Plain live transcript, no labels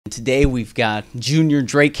Today we've got junior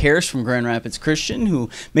Drake Harris from Grand Rapids Christian, who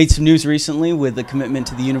made some news recently with the commitment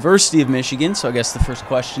to the University of Michigan. So I guess the first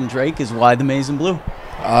question, Drake, is why the maize and blue?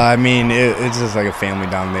 It's just like a family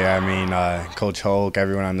down there. Coach Hulk,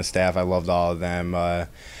 everyone on the staff, I loved all of them.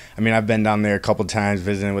 I've been down there a couple times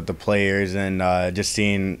visiting with the players and just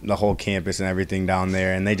seeing the whole campus and everything down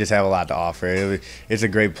there, and they just have a lot to offer. It's a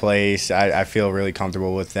great place. I feel really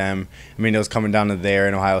comfortable with them. It was coming down to there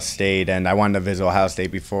in Ohio State, and I wanted to visit Ohio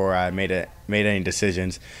State before I made any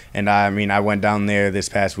decisions. And I went down there this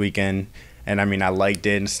past weekend. And I liked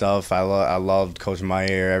it and stuff. I loved Coach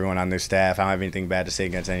Meyer, everyone on their staff. I don't have anything bad to say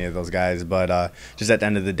against any of those guys. But just at the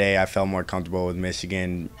end of the day, I felt more comfortable with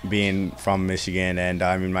Michigan, being from Michigan. And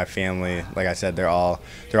my family, like I said, they're all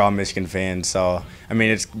Michigan fans. So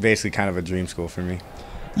it's basically kind of a dream school for me.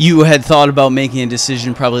 You had thought about making a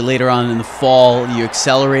decision probably later on in the fall. You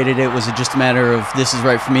accelerated it. Was it just a matter of this is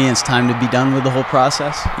right for me and it's time to be done with the whole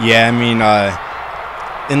process? Yeah,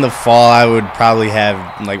 in the fall, I would probably have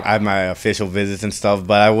I have my official visits and stuff,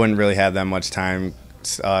 but I wouldn't really have that much time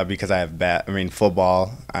because I have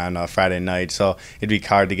football on Friday night, so it'd be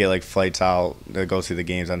hard to get flights out to go see the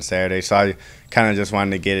games on Saturday. So I kind of just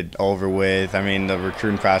wanted to get it over with. The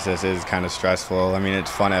recruiting process is kind of stressful.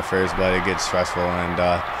 It's fun at first, but it gets stressful.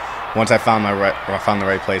 And once I found the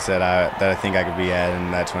right place that I think I could be at,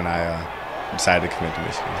 and that's when I decided to commit to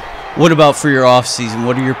Michigan. What about for your off season?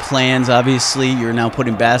 What are your plans? Obviously, you're now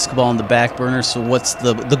putting basketball on the back burner. So what's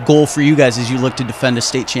the goal for you guys as you look to defend a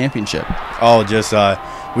state championship? Oh, just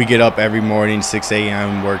we get up every morning, 6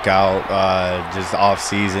 a.m., workout, just off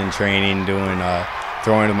season training, doing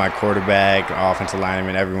throwing to my quarterback, offensive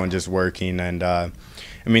lineman, everyone just working. And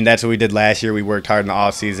that's what we did last year. We worked hard in the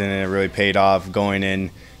off season, and it really paid off going into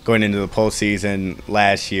the postseason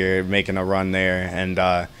last year, making a run there.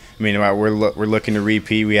 And we're looking to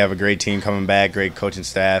repeat. We have a great team coming back, great coaching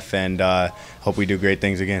staff, and hope we do great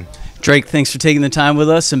things again. Drake, thanks for taking the time with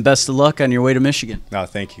us, and best of luck on your way to Michigan. No,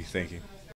 thank you.